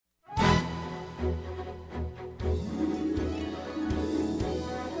Good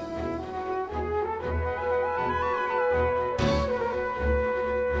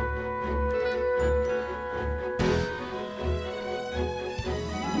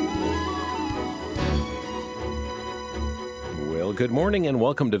morning and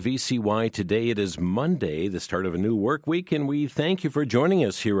welcome to VCY. Today it is Monday, the start of a new work week, and we thank you for joining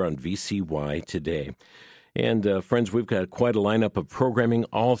us here on VCY today. And friends, we've got quite a lineup of programming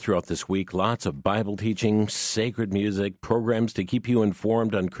all throughout this week. Lots of Bible teaching, sacred music, programs to keep you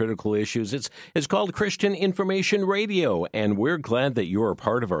informed on critical issues. It's called Christian Information Radio, and we're glad that you're a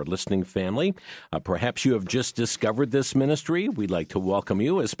part of our listening family. Perhaps you have just discovered this ministry. We'd like to welcome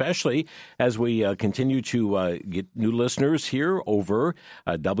you, especially as we continue to get new listeners here over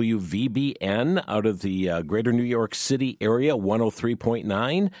WVBN out of the greater New York City area,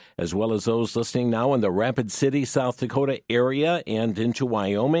 103.9, as well as those listening now in the Rapid City, South Dakota area and into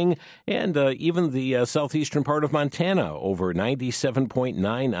Wyoming, and even the southeastern part of Montana over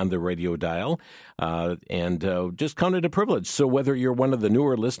 97.9 on the radio dial. Just count it a privilege. So whether you're one of the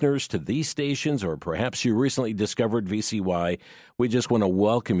newer listeners to these stations or perhaps you recently discovered VCY, we just want to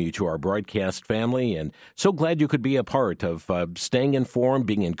welcome you to our broadcast family, and so glad you could be a part of staying informed,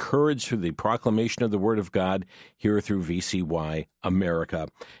 being encouraged through the proclamation of the Word of God here through VCY America.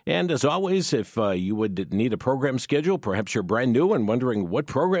 And as always, if you would need a program schedule, perhaps you're brand new and wondering what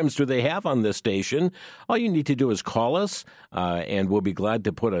programs do they have on this station, all you need to do is call us, and we'll be glad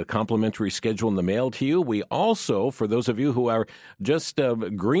to put a complimentary schedule in the mail to you. We also, for those of you who are just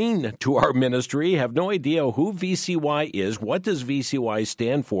green to our ministry, have no idea who VCY is, what does VCY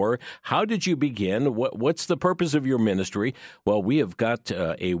stand for, how did you begin, what's the purpose of your ministry? Well, we have got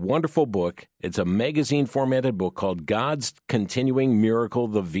a wonderful book. It's a magazine-formatted book called God's Continuing Miracle,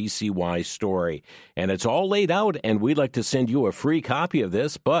 the VCY Story. And it's all laid out, and we'd like to send you a free copy of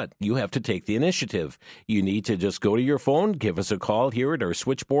this, but you have to take the initiative. You need to just go to your phone, give us a call here at our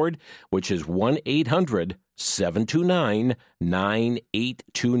switchboard, which is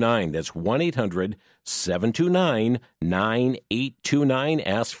 1-800-729-9829. That's 1-800-729-9829.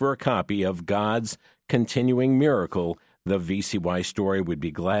 Ask for a copy of God's Continuing Miracle, the VCY Story. Would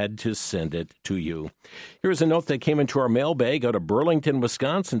be glad to send it to you. Here's a note that came into our mailbag out of Burlington,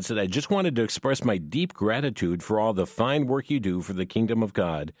 Wisconsin. Said, I just wanted to express my deep gratitude for all the fine work you do for the kingdom of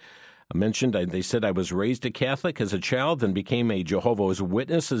God. I mentioned, they said I was raised a Catholic as a child and became a Jehovah's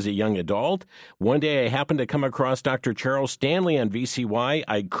Witness as a young adult. One day I happened to come across Dr. Charles Stanley on VCY.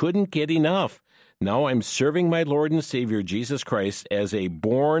 I couldn't get enough. Now I'm serving my Lord and Savior Jesus Christ as a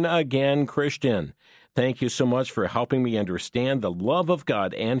born-again Christian. Thank you so much for helping me understand the love of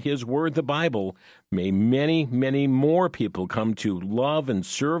God and His Word, the Bible. May many, many more people come to love and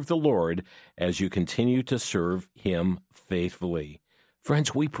serve the Lord as you continue to serve Him faithfully.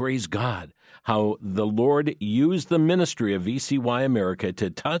 Friends, we praise God how the Lord used the ministry of VCY America to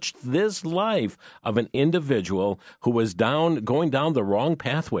touch this life of an individual who was going down the wrong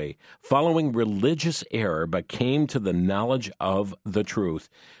pathway, following religious error, but came to the knowledge of the truth.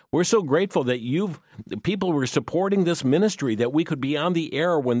 We're so grateful that people were supporting this ministry, that we could be on the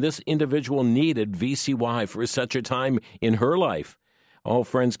air when this individual needed VCY for such a time in her life. Oh,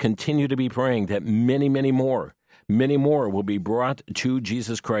 friends, continue to be praying that many, many more will be brought to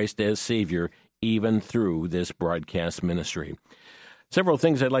Jesus Christ as Savior, even through this broadcast ministry. Several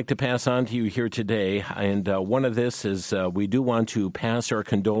things I'd like to pass on to you here today, and one of this is we do want to pass our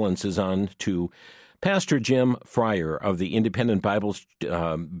condolences on to Pastor Jim Fryer of the Independent Bible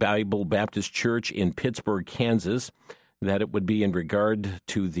Baptist Church in Pittsburgh, Kansas, that it would be in regard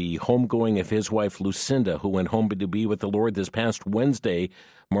to the homegoing of his wife, Lucinda, who went home to be with the Lord this past Wednesday,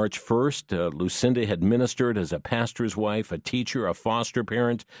 March 1st. Lucinda had ministered as a pastor's wife, a teacher, a foster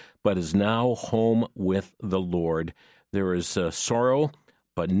parent, but is now home with the Lord. There is sorrow,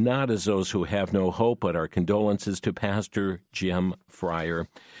 but not as those who have no hope, but our condolences to Pastor Jim Fryer.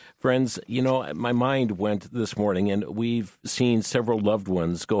 Friends, my mind went this morning, and we've seen several loved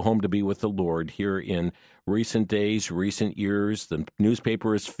ones go home to be with the Lord here in recent days, recent years. The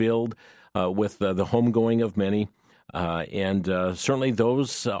newspaper is filled with the homegoing of many, and certainly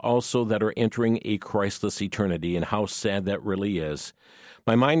those also that are entering a Christless eternity, and how sad that really is.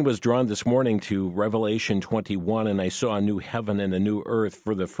 My mind was drawn this morning to Revelation 21, and I saw a new heaven and a new earth.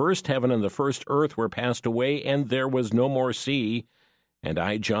 For the first heaven and the first earth were passed away, and there was no more sea. And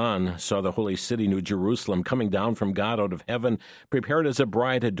I, John, saw the holy city, New Jerusalem, coming down from God out of heaven, prepared as a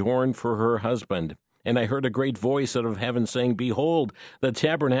bride adorned for her husband. And I heard a great voice out of heaven saying, Behold, the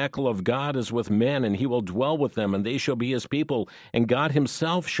tabernacle of God is with men, and he will dwell with them, and they shall be his people, and God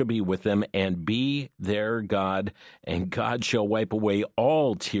himself shall be with them, and be their God. And God shall wipe away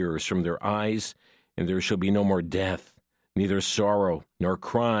all tears from their eyes, and there shall be no more death, neither sorrow nor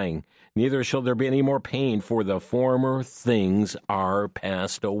crying, neither shall there be any more pain, for the former things are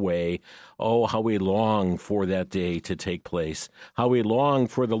passed away. Oh, how we long for that day to take place. How we long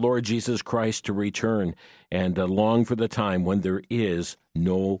for the Lord Jesus Christ to return, and long for the time when there is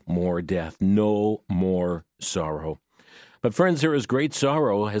no more death, no more sorrow. But friends, there is great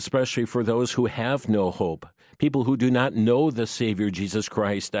sorrow, especially for those who have no hope. People who do not know the Savior, Jesus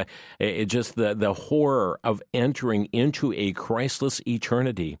Christ. Just the horror of entering into a Christless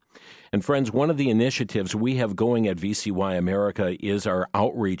eternity. And friends, one of the initiatives we have going at VCY America is our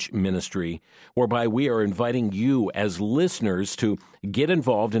outreach ministry, whereby we are inviting you as listeners to get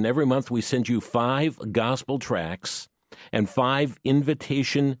involved. And every month we send you 5 gospel tracts and 5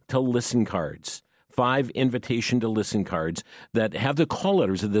 invitation to listen cards. 5 invitation to listen cards that have the call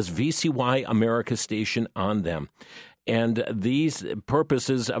letters of this VCY America station on them. And these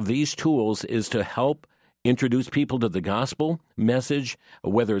purposes of these tools is to help introduce people to the gospel message,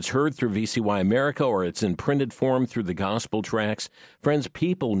 whether it's heard through VCY America or it's in printed form through the gospel tracts. Friends,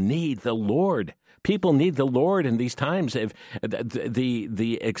 people need the Lord. People need the Lord in these times. If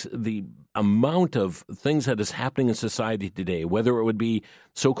the amount of things that is happening in society today, whether it would be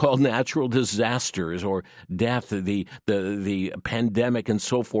so-called natural disasters or death, the pandemic and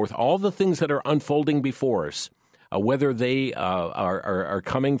so forth, all the things that are unfolding before us, whether they are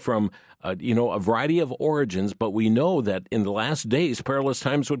coming from a variety of origins, but we know that in the last days, perilous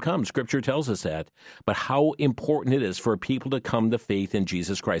times would come. Scripture tells us that. But how important it is for people to come to faith in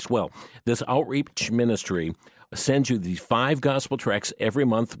Jesus Christ. Well, this outreach ministry sends you these 5 gospel tracts every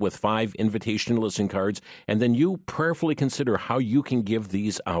month with 5 invitation listen cards, and then you prayerfully consider how you can give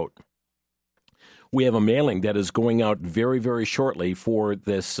these out. We have a mailing that is going out very, very shortly for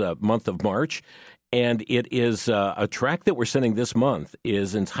this month of March. And it is a tract that we're sending this month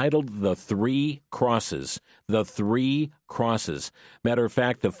is entitled The 3 Crosses. The 3 Crosses. Matter of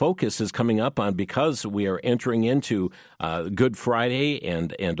fact, the focus is coming up on, because we are entering into Good Friday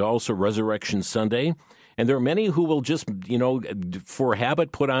and also Resurrection Sunday. And there are many who will just, for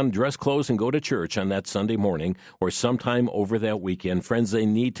habit, put on dress clothes and go to church on that Sunday morning or sometime over that weekend. Friends, they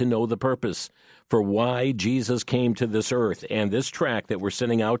need to know the purpose for why Jesus came to this earth. And this tract that we're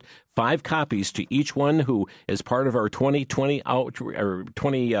sending out, 5 copies to each one who is part of our 2020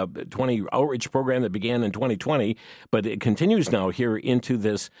 outreach program that began in 2020, but it continues now here into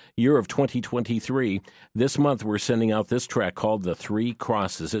this year of 2023. This month we're sending out this tract called The 3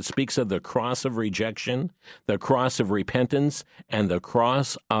 Crosses. It speaks of the cross of rejection, the cross of repentance, and the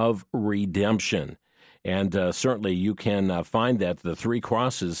cross of redemption. And certainly you can find the 3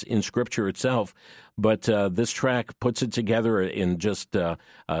 crosses in Scripture itself. But this tract puts it together in just a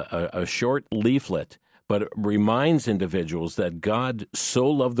short leaflet, but it reminds individuals that God so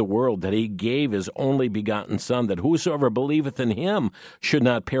loved the world that he gave his only begotten Son, that whosoever believeth in him should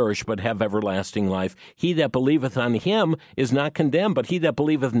not perish but have everlasting life. He that believeth on him is not condemned, but he that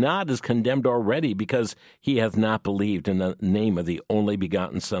believeth not is condemned already, because he hath not believed in the name of the only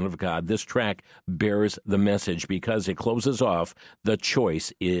begotten Son of God. This tract bears the message because it closes off, the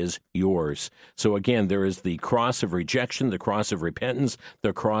choice is yours. So again, there is the cross of rejection, the cross of repentance,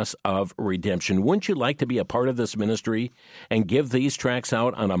 the cross of redemption. Wouldn't you like to be a part of this ministry and give these tracts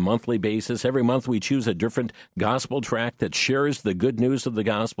out on a monthly basis? Every month we choose a different gospel tract that shares the good news of the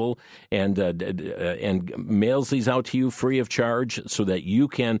gospel and mails these out to you free of charge so that you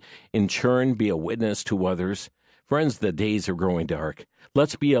can in turn be a witness to others. Friends, the days are growing dark.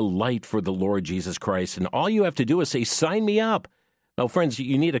 Let's be a light for the Lord Jesus Christ. And all you have to do is say, sign me up. Now, friends,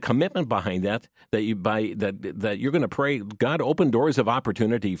 you need a commitment behind that you're going to pray, God, open doors of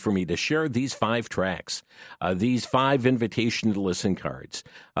opportunity for me to share these 5 tracts, these 5 invitation to listen cards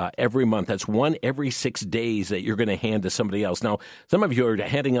every month. That's one every 6 days that you're going to hand to somebody else. Now, some of you are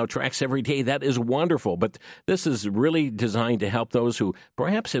handing out tracts every day. That is wonderful, but this is really designed to help those who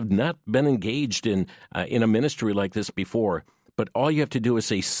perhaps have not been engaged in a ministry like this before. But all you have to do is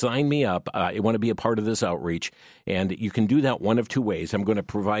say, sign me up. I want to be a part of this outreach. And you can do that one of 2 ways. I'm going to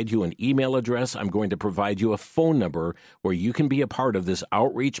provide you an email address. I'm going to provide you a phone number where you can be a part of this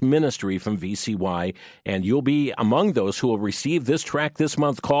outreach ministry from VCY. And you'll be among those who will receive this tract this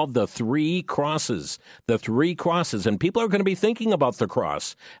month called The 3 Crosses. The 3 Crosses. And people are going to be thinking about the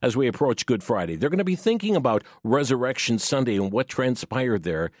cross as we approach Good Friday. They're going to be thinking about Resurrection Sunday and what transpired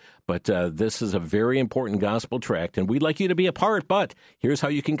there. But this is a very important gospel tract, and we'd like you to be a part. But here's how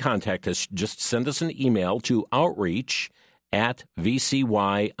you can contact us. Just send us an email to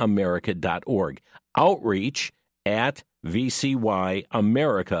outreach@vcyamerica.org.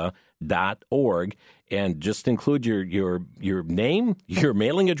 outreach@vcyamerica.org. And just include your name, your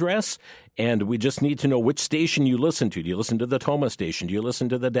mailing address, and we just need to know which station you listen to. Do you listen to the Toma station? Do you listen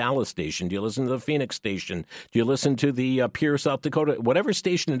to the Dallas station? Do you listen to the Phoenix station? Do you listen to the Pierre, South Dakota? Whatever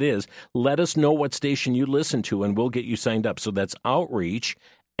station it is, let us know what station you listen to, and we'll get you signed up. So that's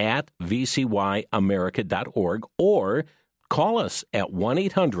outreach@vcyamerica.org, or call us at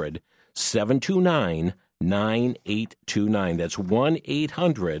 1-800-729-9829. That's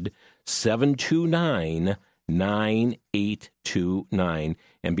 1-800-729-9829,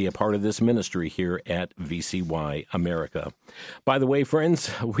 and be a part of this ministry here at VCY America. By the way, friends,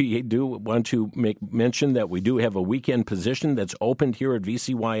 we do want to make mention that we do have a weekend position that's opened here at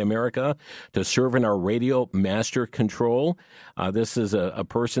VCY America to serve in our radio master control. This is a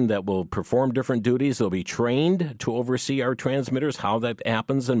person that will perform different duties. They'll be trained to oversee our transmitters, how that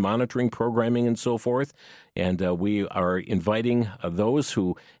happens, and monitoring programming and so forth. And we are inviting those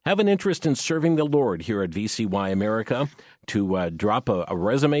who have an interest in serving the Lord here at VCY America to drop a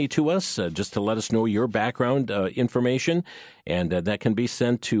resume to us, just to let us know your background information. And that can be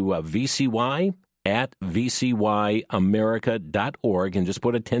sent to vcy@vcyamerica.org, and just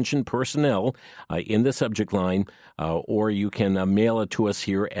put attention personnel in the subject line, or you can mail it to us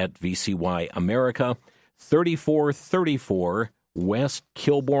here at VCY America, 3434 West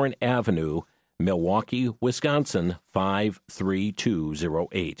Kilbourne Avenue, Milwaukee, Wisconsin,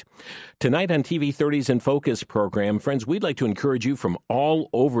 53208. Tonight on TV30's In Focus program, friends, we'd like to encourage you from all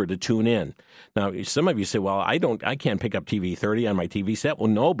over to tune in. Now, some of you say, well, I can't pick up TV30 on my TV set. Well,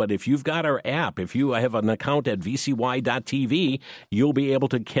 no, but if you've got our app, if you have an account at vcy.tv, you'll be able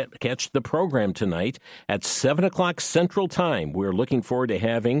to catch the program tonight at 7 o'clock Central Time. We're looking forward to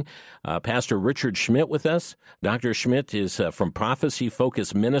having Pastor Richard Schmidt with us. Dr. Schmidt is from Prophecy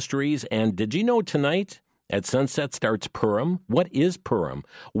Focus Ministries, and did you know tonight at sunset starts Purim? What is Purim?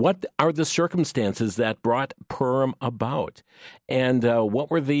 What are the circumstances that brought Purim about? And what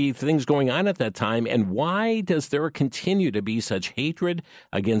were the things going on at that time? And why does there continue to be such hatred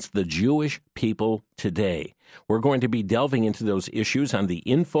against the Jewish people today? We're going to be delving into those issues on the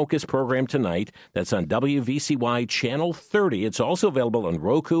In Focus program tonight. That's on WVCY Channel 30. It's also available on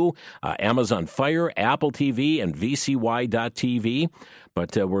Roku, Amazon Fire, Apple TV, and VCY.tv.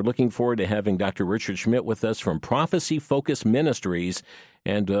 But we're looking forward to having Dr. Richard Schmidt with us from Prophecy Focus Ministries,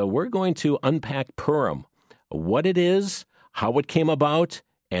 and we're going to unpack Purim, what it is, how it came about,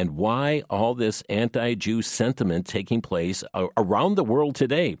 and why all this anti-Jew sentiment taking place around the world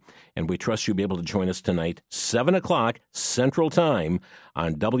today. And we trust you'll be able to join us tonight, 7 o'clock Central Time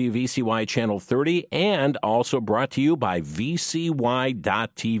on WVCY Channel 30, and also brought to you by VCY.tv,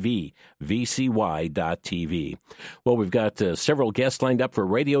 VCY.tv. Well, we've got several guests lined up for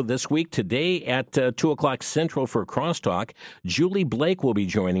radio this week. Today at 2 o'clock Central for Crosstalk, Julie Blake will be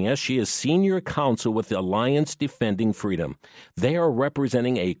joining us. She is Senior Counsel with the Alliance Defending Freedom. They are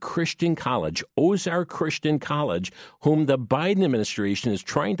representing a Christian college, Ozark Christian College, whom the Biden administration is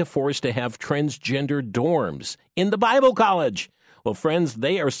trying to force to have transgender dorms in the Bible college. Well, friends,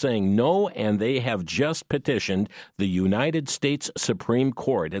 they are saying no, and they have just petitioned the United States Supreme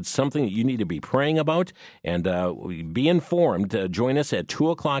Court. It's something that you need to be praying about, and be informed. Join us at 2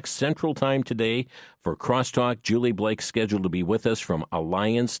 o'clock Central Time today for Crosstalk. Julie Blake scheduled to be with us from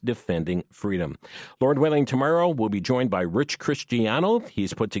Alliance Defending Freedom. Lord willing, tomorrow we'll be joined by Rich Cristiano.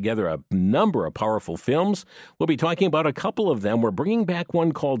 He's put together a number of powerful films. We'll be talking about a couple of them. We're bringing back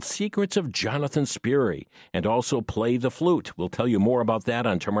one called Secrets of Jonathan Sperry, and also Play the Flute. We'll tell you more about that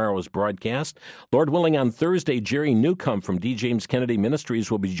on tomorrow's broadcast. Lord willing, on Thursday, Jerry Newcomb from D. James Kennedy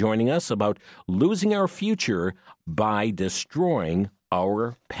Ministries will be joining us about losing our future by destroying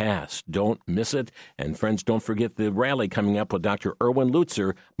our past. Don't miss it. And friends, don't forget the rally coming up with Dr. Erwin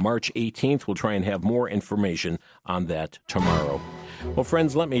Lutzer, March 18th. We'll try and have more information on that tomorrow. Well,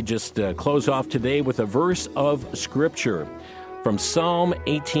 friends, let me just close off today with a verse of Scripture from Psalm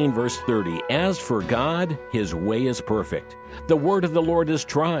 18, verse 30. As for God, his way is perfect. The word of the Lord is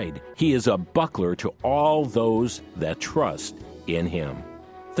tried. He is a buckler to all those that trust in him.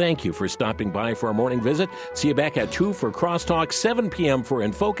 Thank you for stopping by for our morning visit. See you back at 2 for Crosstalk, 7 p.m. for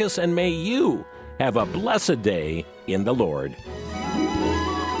In Focus, and may you have a blessed day in the Lord.